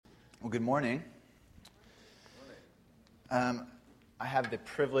Well, good morning. I have the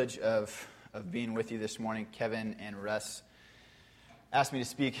privilege of being with you this morning. Kevin and Russ asked me to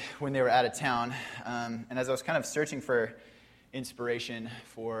speak when they were out of town, and as I was kind of searching for inspiration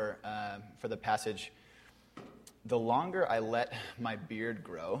for the passage, the longer I let my beard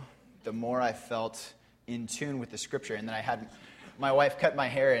grow, the more I felt in tune with the Scripture. And then I had my wife cut my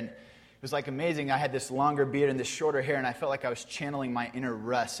hair, and it was like amazing. I had this longer beard and this shorter hair, and I felt like I was channeling my inner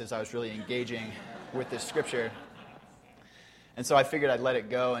Russ as I was really engaging with this Scripture. And so I figured I'd let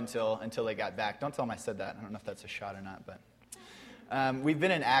it go until they got back. Don't tell them I said that. I don't know if that's a shot or not, but we've been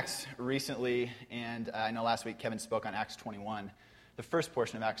in Acts recently, and I know last week Kevin spoke on Acts 21, the first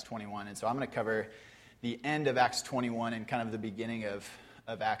portion of Acts 21, and so I'm going to cover the end of Acts 21 and kind of the beginning of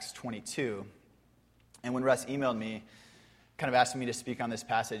Acts 22. And when Russ emailed me, kind of asking me to speak on this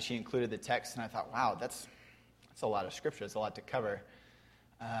passage, he included the text, and I thought, wow, that's a lot of scripture. It's a lot to cover.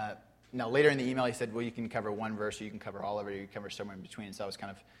 Now, later in the email, he said, well, you can cover one verse, or you can cover all of it, or you can cover somewhere in between. So I was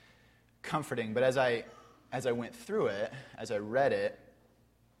kind of comforting. But as I went through it, as I read it,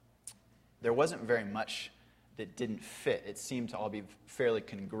 there wasn't very much that didn't fit. It seemed to all be fairly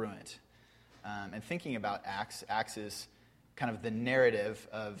congruent. And thinking about Acts is kind of the narrative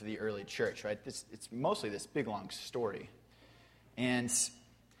of the early church, right? It's mostly this big, long story. And so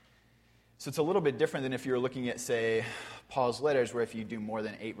it's a little bit different than if you were looking at, say, Paul's letters, where if you do more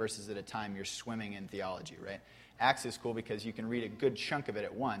than 8 verses at a time, you're swimming in theology, right? Acts is cool because you can read a good chunk of it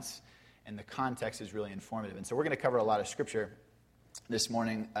at once, and the context is really informative. And so we're going to cover a lot of scripture this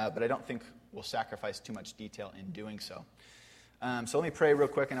morning, but I don't think we'll sacrifice too much detail in doing so. So let me pray real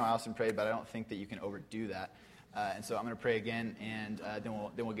quick. I know Allison prayed, but I don't think that you can overdo that. And so I'm going to pray again, and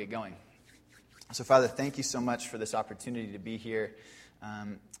then we'll get going. So, Father, thank you so much for this opportunity to be here.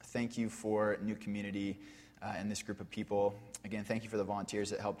 Thank you for New Community and this group of people. Again, thank you for the volunteers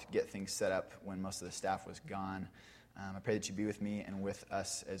that helped get things set up when most of the staff was gone. I pray that you be with me and with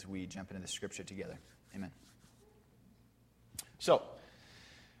us as we jump into the scripture together. Amen. So,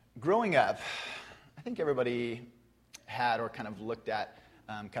 growing up, I think everybody had or kind of looked at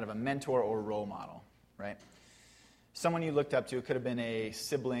kind of a mentor or role model, right? Someone you looked up to. It could have been a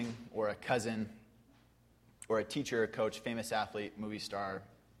sibling or a cousin or a teacher, a coach, famous athlete, movie star,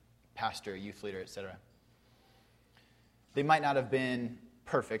 pastor, youth leader, etc. They might not have been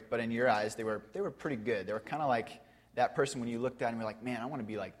perfect, but in your eyes, they were pretty good. They were kind of like that person when you looked at them, you're like, man, I want to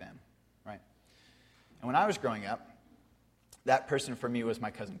be like them, right? And when I was growing up, that person for me was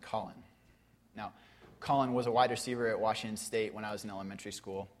my cousin Colin. Now, Colin was a wide receiver at Washington State when I was in elementary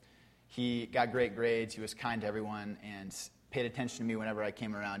school. He got great grades, he was kind to everyone, and paid attention to me whenever I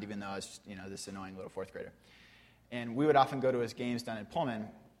came around, even though I was, this annoying little fourth grader. And we would often go to his games down in Pullman,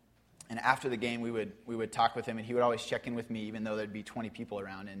 and after the game, we would talk with him, and he would always check in with me, even though there'd be 20 people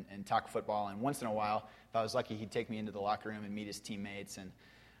around, and talk football. And once in a while, if I was lucky, he'd take me into the locker room and meet his teammates.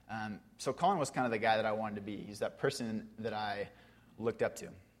 And so Colin was kind of the guy that I wanted to be. He's that person that I looked up to.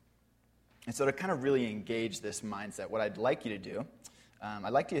 And so to kind of really engage this mindset, what I'd like you to do,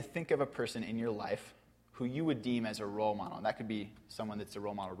 I'd like you to think of a person in your life who you would deem as a role model. And that could be someone that's a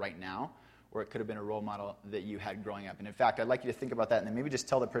role model right now, or it could have been a role model that you had growing up. And in fact, I'd like you to think about that, and then maybe just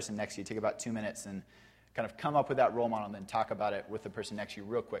tell the person next to you, take about 2 minutes, and kind of come up with that role model, and then talk about it with the person next to you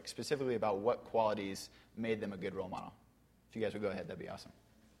real quick, specifically about what qualities made them a good role model. If you guys would go ahead, that'd be awesome.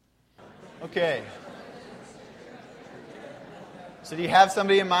 Okay. So do you have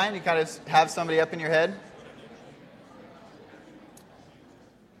somebody in mind? You kind of have somebody up in your head?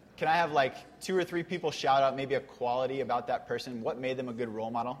 Can I have like 2 or 3 people shout out maybe a quality about that person? What made them a good role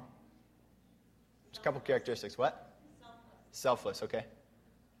model? Just a couple characteristics. What? Selfless, okay.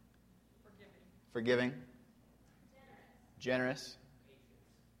 Forgiving. Generous.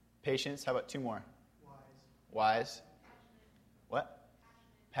 Patience. How about 2 more? Wise. What?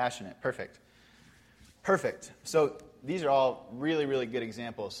 Passionate. Perfect. So these are all really, really good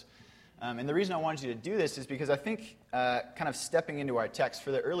examples. And the reason I wanted you to do this is because I think kind of stepping into our text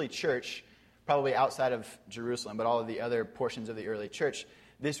for the early church, probably outside of Jerusalem, but all of the other portions of the early church,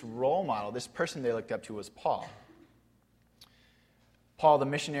 this role model, this person they looked up to was Paul. Paul, the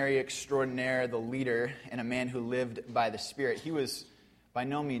missionary extraordinaire, the leader, and a man who lived by the Spirit. He was by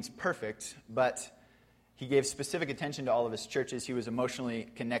no means perfect, but he gave specific attention to all of his churches. He was emotionally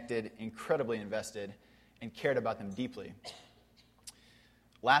connected, incredibly invested, and cared about them deeply.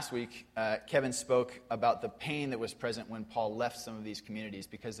 Last week, Kevin spoke about the pain that was present when Paul left some of these communities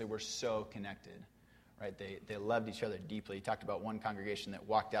because they were so connected, right? They loved each other deeply. He talked about one congregation that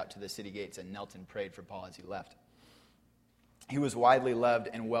walked out to the city gates and knelt and prayed for Paul as he left. He was widely loved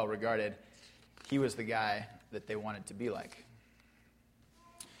and well regarded. He was the guy that they wanted to be like.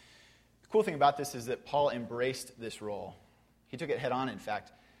 cool thing about this is that Paul embraced this role. He took it head on, in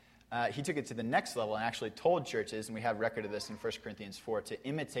fact. He took it to the next level and actually told churches, and we have record of this in 1 Corinthians 4, to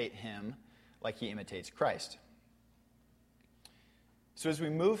imitate him like he imitates Christ. So as we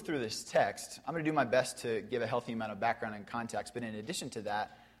move through this text, I'm going to do my best to give a healthy amount of background and context, but in addition to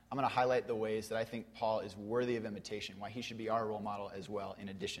that, I'm going to highlight the ways that I think Paul is worthy of imitation, why he should be our role model as well, in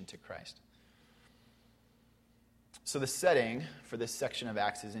addition to Christ. So the setting for this section of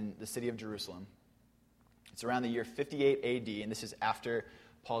Acts is in the city of Jerusalem. It's around the year 58 AD, and this is after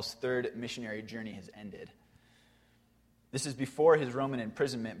Paul's third missionary journey has ended. This is before his Roman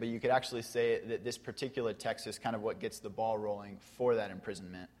imprisonment, but you could actually say that this particular text is kind of what gets the ball rolling for that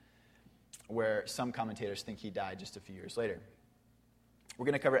imprisonment, where some commentators think he died just a few years later. We're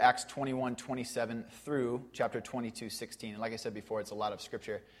going to cover Acts 21:27 through chapter 22:16. And like I said before, it's a lot of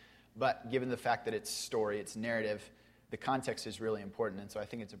scripture. But given the fact that it's story, it's narrative, the context is really important. And so I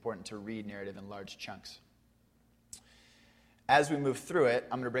think it's important to read narrative in large chunks. As we move through it,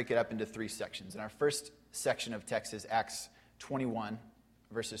 I'm going to break it up into three sections. And our first section of text is Acts 21,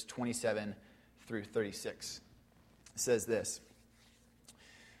 verses 27 through 36. It says this: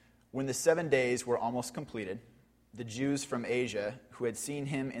 When the 7 days were almost completed, the Jews from Asia who had seen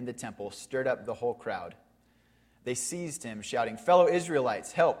him in the temple stirred up the whole crowd. They seized him, shouting, "Fellow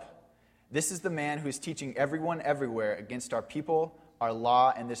Israelites, help! This is the man who is teaching everyone everywhere against our people, our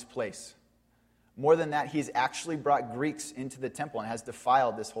law, and this place. More than that, he has actually brought Greeks into the temple and has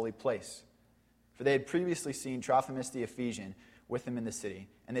defiled this holy place." For they had previously seen Trophimus the Ephesian with him in the city,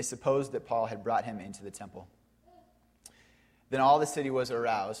 and they supposed that Paul had brought him into the temple. Then all the city was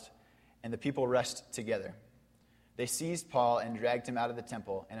aroused, and the people rushed together. They seized Paul and dragged him out of the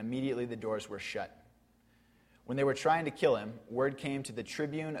temple, and immediately the doors were shut. When they were trying to kill him, word came to the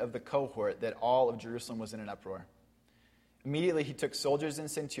tribune of the cohort that all of Jerusalem was in an uproar. Immediately he took soldiers and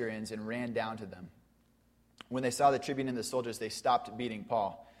centurions and ran down to them. When they saw the tribune and the soldiers, they stopped beating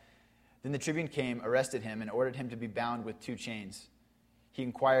Paul. Then the tribune came, arrested him, and ordered him to be bound with 2 chains. He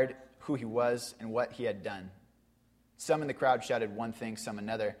inquired who he was and what he had done. Some in the crowd shouted one thing, some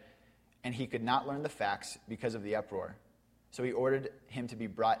another, and he could not learn the facts because of the uproar. So he ordered him to be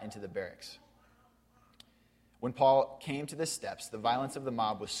brought into the barracks. When Paul came to the steps, the violence of the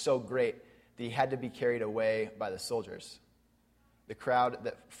mob was so great that he had to be carried away by the soldiers. The crowd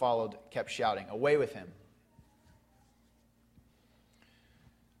that followed kept shouting, "Away with him!"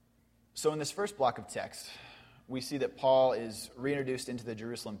 So in this first block of text, we see that Paul is reintroduced into the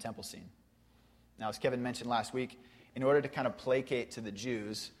Jerusalem temple scene. Now, as Kevin mentioned last week, in order to kind of placate to the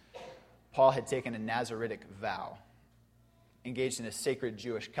Jews, Paul had taken a Nazaritic vow, engaged in a sacred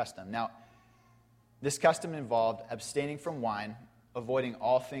Jewish custom. Now, this custom involved abstaining from wine, avoiding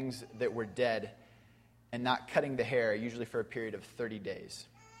all things that were dead, and not cutting the hair, usually for a period of 30 days.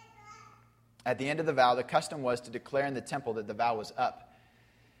 At the end of the vow, the custom was to declare in the temple that the vow was up,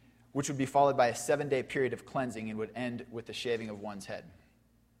 which would be followed by a 7-day period of cleansing and would end with the shaving of one's head.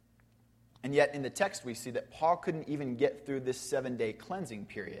 And yet, in the text, we see that Paul couldn't even get through this 7-day cleansing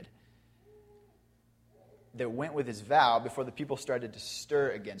period that went with his vow before the people started to stir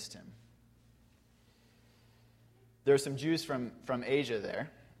against him. There were some Jews from Asia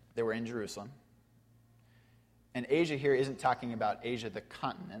there that were in Jerusalem. And Asia here isn't talking about Asia, the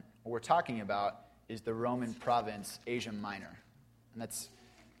continent. What we're talking about is the Roman province, Asia Minor. And that's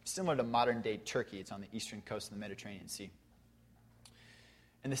similar to modern-day Turkey. It's on the eastern coast of the Mediterranean Sea.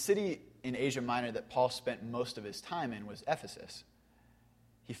 And the city in Asia Minor that Paul spent most of his time in was Ephesus.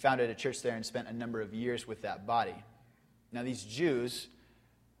 He founded a church there and spent a number of years with that body. Now, these Jews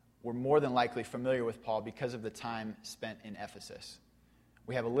were more than likely familiar with Paul because of the time spent in Ephesus.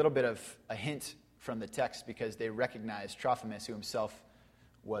 We have a little bit of a hint from the text because they recognized Trophimus, who himself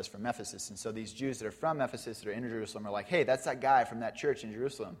was from Ephesus. And so these Jews that are from Ephesus, that are in Jerusalem, are like, "Hey, that's that guy from that church in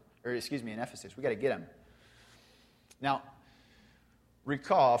Jerusalem, in Ephesus. We got to get him." Now,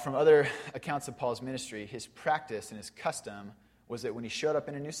 recall from other accounts of Paul's ministry, his practice and his custom was that when he showed up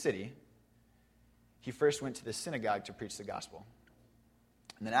in a new city, he first went to the synagogue to preach the gospel.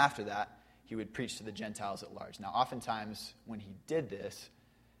 And then after that, he would preach to the Gentiles at large. Now, oftentimes, when he did this,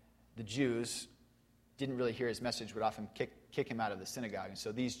 the Jews didn't really hear his message, would often kick him out of the synagogue. And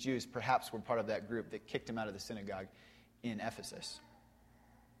so these Jews perhaps were part of that group that kicked him out of the synagogue in Ephesus.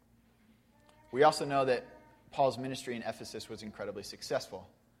 We also know that Paul's ministry in Ephesus was incredibly successful.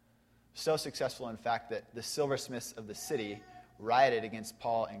 So successful, in fact, that the silversmiths of the city rioted against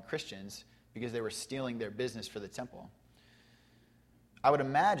Paul and Christians because they were stealing their business for the temple. I would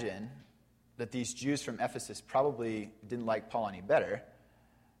imagine that these Jews from Ephesus probably didn't like Paul any better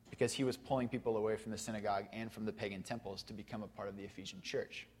because he was pulling people away from the synagogue and from the pagan temples to become a part of the Ephesian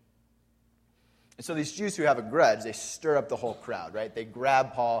church. And so these Jews who have a grudge, they stir up the whole crowd, right? They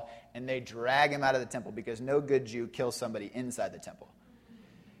grab Paul and they drag him out of the temple because no good Jew kills somebody inside the temple.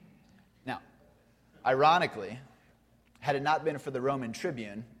 Now, ironically, had it not been for the Roman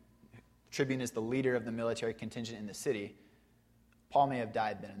tribune is the leader of the military contingent in the city, Paul may have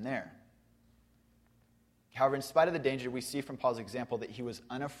died then and there. However, in spite of the danger, we see from Paul's example that he was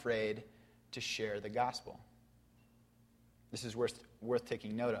unafraid to share the gospel. This is worth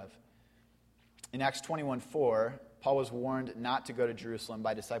taking note of. In Acts 21:4, Paul was warned not to go to Jerusalem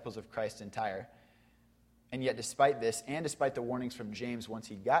by disciples of Christ in Tyre. And yet, despite this, and despite the warnings from James once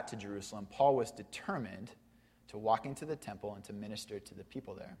he got to Jerusalem, Paul was determined to walk into the temple and to minister to the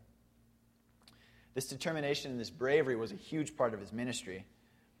people there. This determination and this bravery was a huge part of his ministry.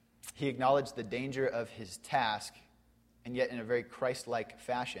 He acknowledged the danger of his task, and yet in a very Christ-like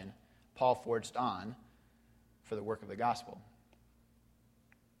fashion, Paul forged on for the work of the gospel.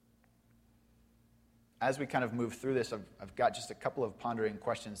 As we kind of move through this, I've got just a couple of pondering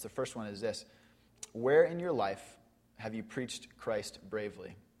questions. The first one is this: where in your life have you preached Christ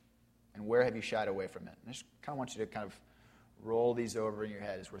bravely? And where have you shied away from it? And I just kind of want you to kind of roll these over in your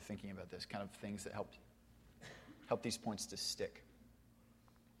head as we're thinking about this, kind of things that help these points to stick.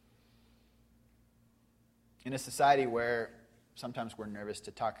 In a society where sometimes we're nervous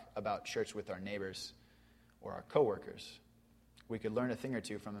to talk about church with our neighbors or our coworkers, we could learn a thing or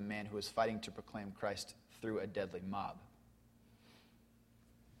two from a man who was fighting to proclaim Christ through a deadly mob.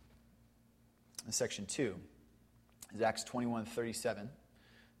 In section 2 is Acts 21:37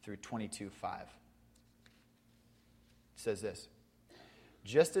 through 22:5. It says this: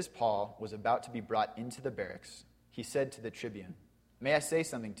 just as Paul was about to be brought into the barracks, he said to the tribune, "May I say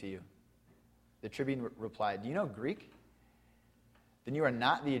something to you?" The tribune replied, "Do you know Greek? Then you are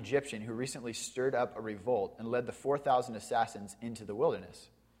not the Egyptian who recently stirred up a revolt and led the 4,000 assassins into the wilderness."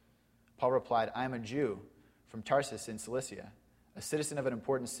 Paul replied, "I am a Jew from Tarsus in Cilicia, a citizen of an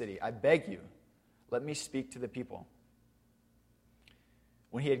important city. I beg you, let me speak to the people."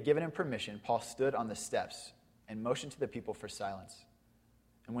 When he had given him permission, Paul stood on the steps and motioned to the people for silence.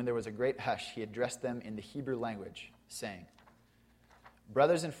 And when there was a great hush, he addressed them in the Hebrew language, saying,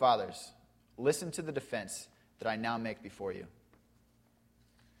 "Brothers and fathers, listen to the defense that I now make before you."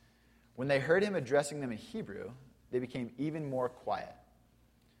 When they heard him addressing them in Hebrew, they became even more quiet.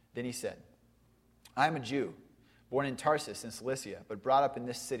 Then he said, "I am a Jew, born in Tarsus in Cilicia, but brought up in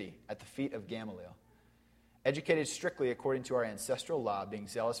this city at the feet of Gamaliel, educated strictly according to our ancestral law, being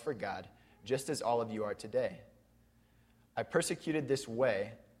zealous for God, just as all of you are today. I persecuted this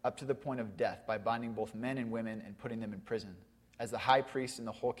way up to the point of death by binding both men and women and putting them in prison, as the high priest and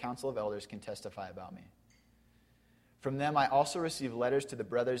the whole council of elders can testify about me. From them I also received letters to the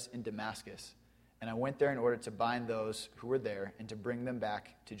brothers in Damascus, and I went there in order to bind those who were there and to bring them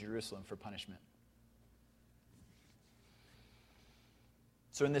back to Jerusalem for punishment."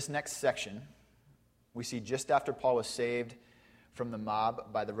 So in this next section, we see just after Paul was saved from the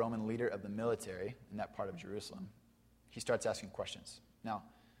mob by the Roman leader of the military in that part of Jerusalem, he starts asking questions. Now,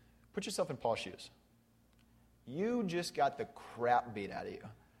 put yourself in Paul's shoes. You just got the crap beat out of you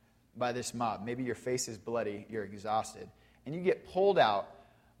by this mob. Maybe your face is bloody, you're exhausted, and you get pulled out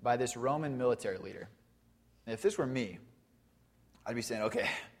by this Roman military leader. And if this were me, I'd be saying, "Okay,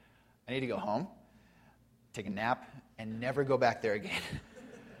 I need to go home, take a nap, and never go back there again."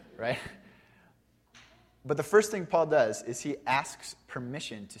 Right? But the first thing Paul does is he asks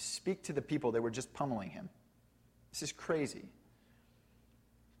permission to speak to the people that were just pummeling him. This is crazy.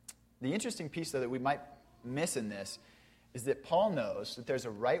 The interesting piece, though, that we might miss in this is that Paul knows that there's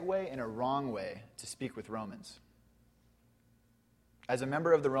a right way and a wrong way to speak with Romans. As a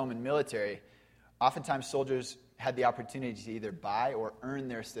member of the Roman military, oftentimes soldiers had the opportunity to either buy or earn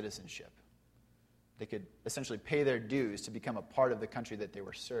their citizenship. They could essentially pay their dues to become a part of the country that they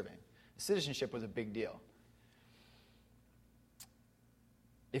were serving. Citizenship was a big deal.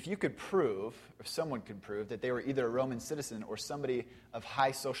 If you could prove, or someone could prove, that they were either a Roman citizen or somebody of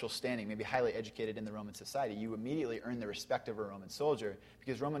high social standing, maybe highly educated in the Roman society, you immediately earned the respect of a Roman soldier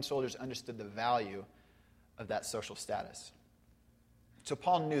because Roman soldiers understood the value of that social status. So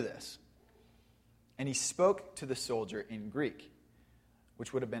Paul knew this, and he spoke to the soldier in Greek,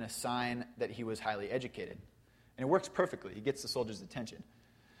 which would have been a sign that he was highly educated. And it works perfectly. He gets the soldier's attention.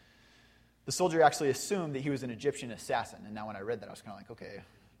 The soldier actually assumed that he was an Egyptian assassin, and now when I read that, I was kind of like, okay,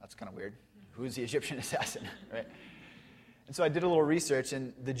 that's kind of weird. Who's the Egyptian assassin, right? And so I did a little research,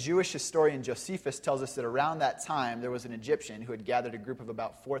 and the Jewish historian Josephus tells us that around that time, there was an Egyptian who had gathered a group of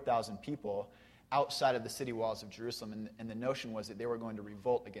about 4,000 people outside of the city walls of Jerusalem, and the notion was that they were going to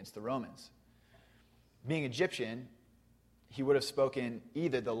revolt against the Romans. Being Egyptian, he would have spoken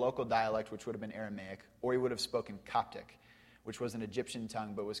either the local dialect, which would have been Aramaic, or he would have spoken Coptic, which was an Egyptian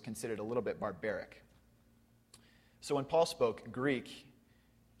tongue but was considered a little bit barbaric. So when Paul spoke Greek,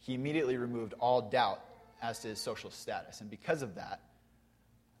 he immediately removed all doubt as to his social status. And because of that,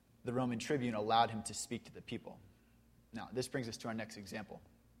 the Roman tribune allowed him to speak to the people. Now, this brings us to our next example.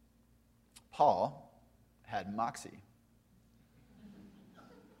 Paul had moxie.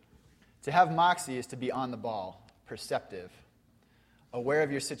 To have moxie is to be on the ball, perceptive, aware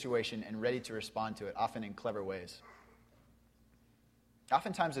of your situation, and ready to respond to it, often in clever ways.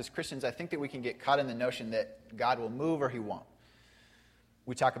 Oftentimes as Christians, I think that we can get caught in the notion that God will move or he won't.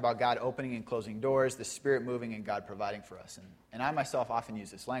 We talk about God opening and closing doors, the Spirit moving, and God providing for us. And I myself often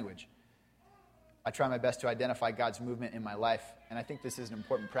use this language. I try my best to identify God's movement in my life, and I think this is an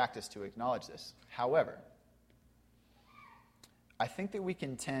important practice to acknowledge this. However, I think that we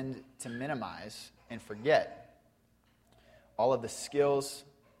can tend to minimize and forget all of the skills,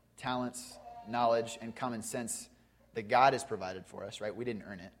 talents, knowledge, and common sense that God has provided for us, right? We didn't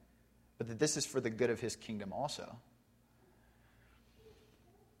earn it. But that this is for the good of his kingdom also.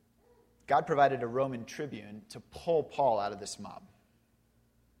 God provided a Roman tribune to pull Paul out of this mob.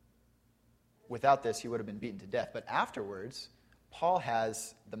 Without this, he would have been beaten to death. But afterwards, Paul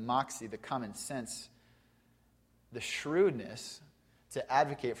has the moxie, the common sense, the shrewdness to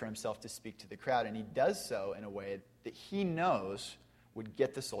advocate for himself to speak to the crowd. And he does so in a way that he knows would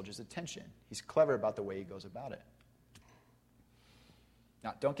get the soldiers' attention. He's clever about the way he goes about it.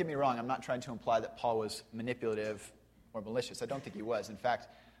 Now, don't get me wrong. I'm not trying to imply that Paul was manipulative or malicious. I don't think he was. In fact,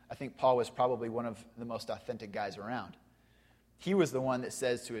 I think Paul was probably one of the most authentic guys around. He was the one that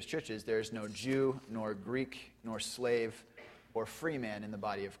says to his churches, there is no Jew, nor Greek, nor slave, or free man in the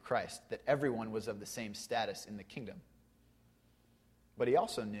body of Christ, that everyone was of the same status in the kingdom. But he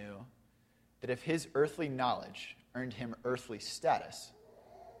also knew that if his earthly knowledge earned him earthly status,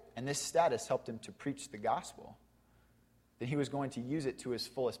 and this status helped him to preach the gospel, then he was going to use it to his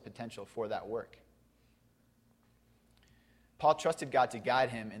fullest potential for that work. Paul trusted God to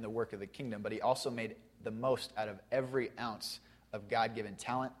guide him in the work of the kingdom, but he also made the most out of every ounce of God-given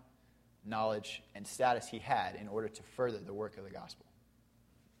talent, knowledge, and status he had in order to further the work of the gospel.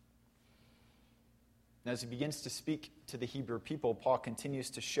 And as he begins to speak to the Hebrew people, Paul continues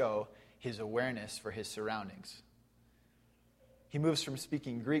to show his awareness for his surroundings. He moves from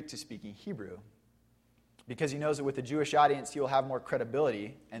speaking Greek to speaking Hebrew because he knows that with the Jewish audience, he will have more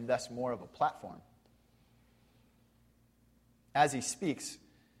credibility and thus more of a platform. As he speaks,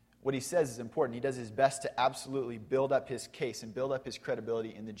 what he says is important. He does his best to absolutely build up his case and build up his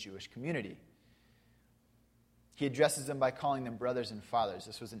credibility in the Jewish community. He addresses them by calling them brothers and fathers.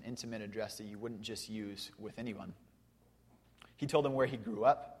 This was an intimate address that you wouldn't just use with anyone. He told them where he grew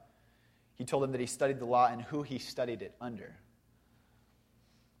up. He told them that he studied the law and who he studied it under.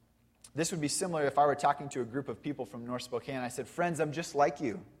 This would be similar if I were talking to a group of people from North Spokane and I said, friends, I'm just like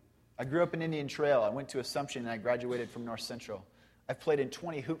you. I grew up in Indian Trail. I went to Assumption and I graduated from North Central. I've played in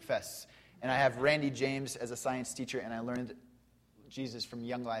 20 hoop fests, and I have Randy James as a science teacher, and I learned Jesus from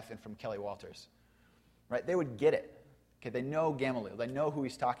Young Life and from Kelly Walters. Right? They would get it. Okay, they know Gamaliel. They know who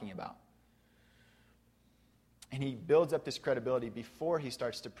he's talking about. And he builds up this credibility before he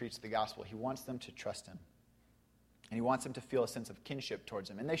starts to preach the gospel. He wants them to trust him. And he wants them to feel a sense of kinship towards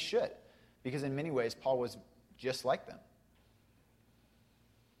him. And they should, because in many ways, Paul was just like them.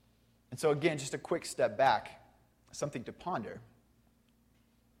 And so again, just a quick step back, something to ponder.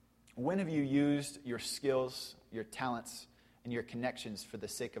 When have you used your skills, your talents, and your connections for the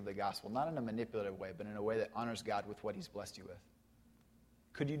sake of the gospel? Not in a manipulative way, but in a way that honors God with what he's blessed you with.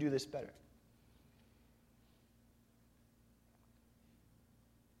 Could you do this better?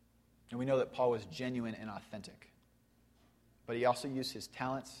 And we know that Paul was genuine and authentic. But he also used his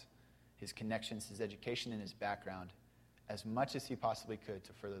talents, his connections, his education, and his background as much as he possibly could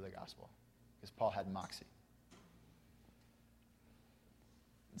to further the gospel. Because Paul had moxie.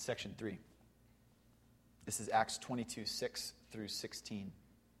 In section 3. This is Acts 22, 6 through 16. It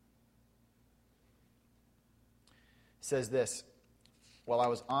says this, while I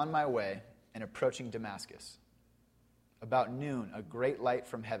was on my way and approaching Damascus, about noon, a great light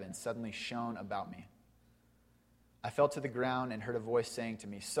from heaven suddenly shone about me. I fell to the ground and heard a voice saying to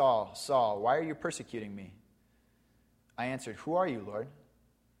me, Saul, Saul, why are you persecuting me? I answered, who are you, Lord?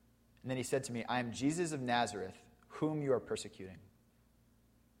 And then he said to me, I am Jesus of Nazareth, whom you are persecuting.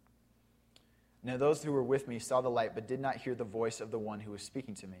 Now those who were with me saw the light, but did not hear the voice of the one who was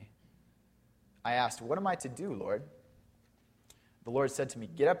speaking to me. I asked, what am I to do, Lord? The Lord said to me,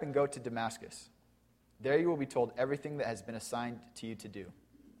 get up and go to Damascus. There you will be told everything that has been assigned to you to do.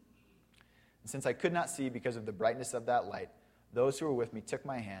 And since I could not see because of the brightness of that light, those who were with me took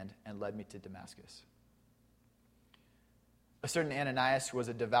my hand and led me to Damascus. A certain Ananias, who was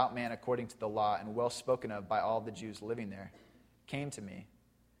a devout man according to the law and well spoken of by all the Jews living there, came to me,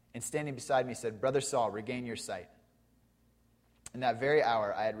 and standing beside me said, Brother Saul, regain your sight. In that very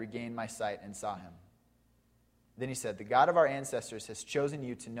hour I had regained my sight and saw him. Then he said, The God of our ancestors has chosen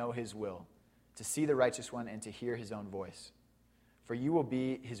you to know his will, to see the righteous one and to hear his own voice. For you will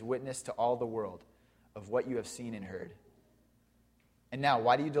be his witness to all the world of what you have seen and heard. And now,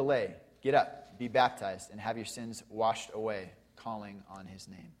 why do you delay? Get up, be baptized, and have your sins washed away, calling on his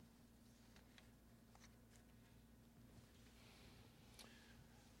name.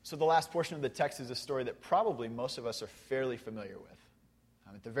 So the last portion of the text is a story that probably most of us are fairly familiar with.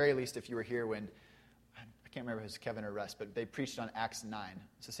 At the very least, if you were here when, I can't remember if it was Kevin or Russ, but they preached on Acts 9.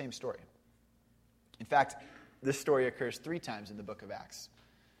 It's the same story. In fact, this story occurs 3 times in the book of Acts.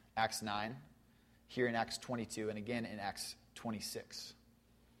 Acts 9, here in Acts 22, and again in Acts 26.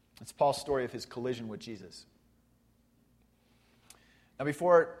 It's Paul's story of his collision with Jesus. Now,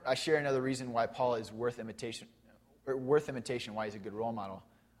 before I share another reason why Paul is worth imitation, why he's a good role model,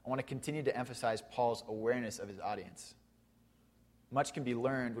 I want to continue to emphasize Paul's awareness of his audience. Much can be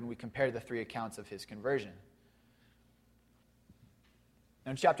learned when we compare the 3 accounts of his conversion.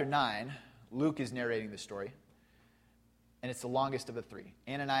 Now, in chapter 9, Luke is narrating the story, and it's the longest of the 3.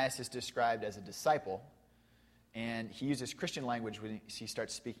 Ananias is described as a disciple, and he uses Christian language when he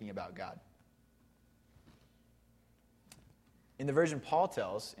starts speaking about God. In the version Paul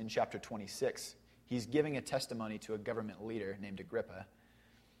tells, in chapter 26, he's giving a testimony to a government leader named Agrippa.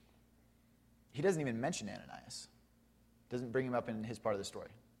 He doesn't even mention Ananias. Doesn't bring him up in his part of the story.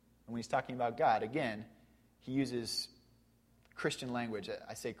 And when he's talking about God, again, he uses Christian language.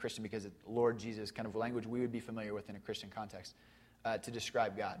 I say Christian because it's Lord Jesus, kind of language we would be familiar with in a Christian context, to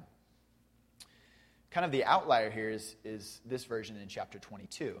describe God. Kind of the outlier here is this version in chapter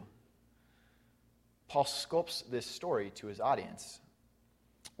 22. Paul sculpts this story to his audience.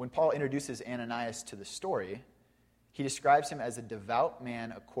 When Paul introduces Ananias to the story, he describes him as a devout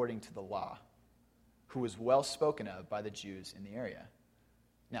man according to the law, who was well spoken of by the Jews in the area.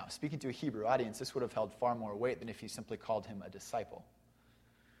 Now, speaking to a Hebrew audience, this would have held far more weight than if he simply called him a disciple.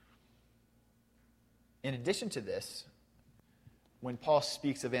 In addition to this, when Paul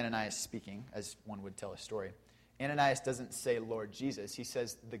speaks of Ananias speaking, as one would tell a story, Ananias doesn't say Lord Jesus, he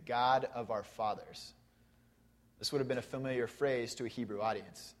says the God of our fathers. This would have been a familiar phrase to a Hebrew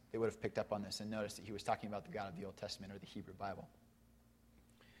audience. They would have picked up on this and noticed that he was talking about the God of the Old Testament or the Hebrew Bible.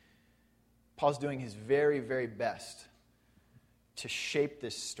 Paul's doing his very, very best to shape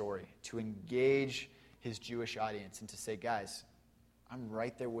this story, to engage his Jewish audience and to say, guys, I'm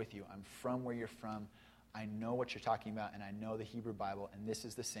right there with you. I'm from where you're from. I know what you're talking about, and I know the Hebrew Bible, and this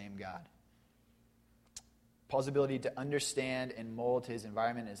is the same God. Paul's ability to understand and mold his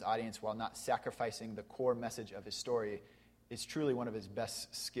environment and his audience while not sacrificing the core message of his story is truly one of his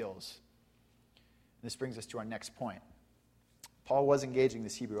best skills. And this brings us to our next point. Paul was engaging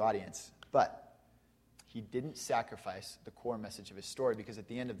this Hebrew audience, but he didn't sacrifice the core message of his story because at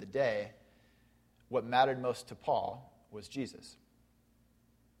the end of the day, what mattered most to Paul was Jesus.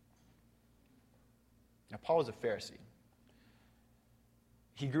 Now, Paul was a Pharisee.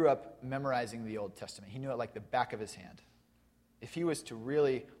 He grew up memorizing the Old Testament. He knew it like the back of his hand. If he was to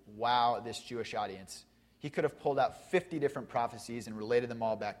really wow this Jewish audience, he could have pulled out 50 different prophecies and related them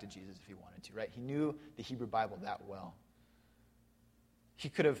all back to Jesus if he wanted to, right? He knew the Hebrew Bible that well. He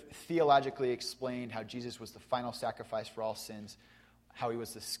could have theologically explained how Jesus was the final sacrifice for all sins, how he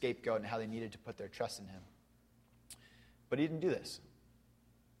was the scapegoat, and how they needed to put their trust in him. But he didn't do this.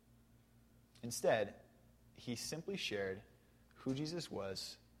 Instead, he simply shared who Jesus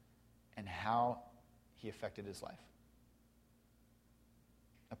was and how he affected his life.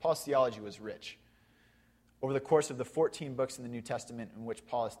 Now, Paul's theology was rich. Over the course of the 14 books in the New Testament in which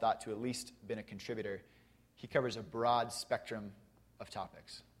Paul is thought to at least been a contributor, he covers a broad spectrum of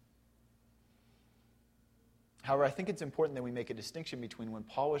topics. However, I think it's important that we make a distinction between when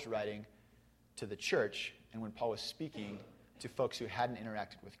Paul was writing to the church and when Paul was speaking to folks who hadn't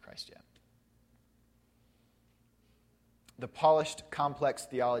interacted with Christ yet. The polished, complex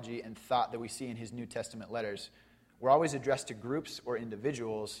theology and thought that we see in his New Testament letters were always addressed to groups or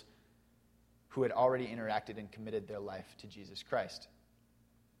individuals who had already interacted and committed their life to Jesus Christ.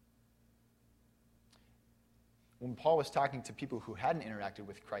 When Paul was talking to people who hadn't interacted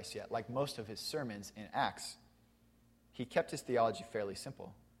with Christ yet, like most of his sermons in Acts, he kept his theology fairly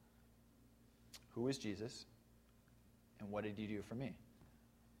simple. Who is Jesus, and what did he do for me?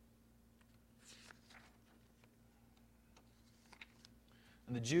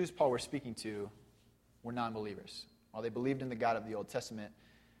 And the Jews Paul was speaking to were non-believers. While they believed in the God of the Old Testament,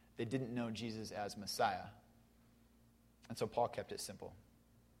 they didn't know Jesus as Messiah. And so Paul kept it simple.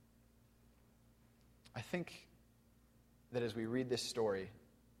 I think that as we read this story,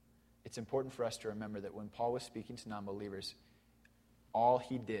 it's important for us to remember that when Paul was speaking to non-believers, all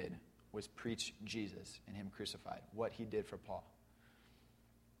he did was preach Jesus and him crucified, what he did for Paul.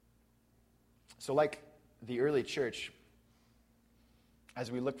 So like the early church,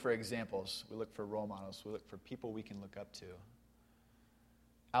 as we look for examples, we look for role models, we look for people we can look up to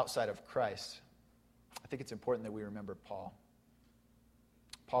outside of Christ, I think it's important that we remember Paul.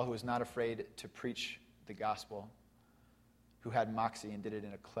 Paul, who was not afraid to preach the gospel, who had moxie and did it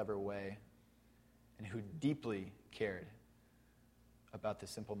in a clever way, and who deeply cared about the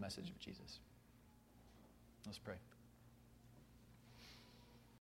simple message of Jesus. Let's pray.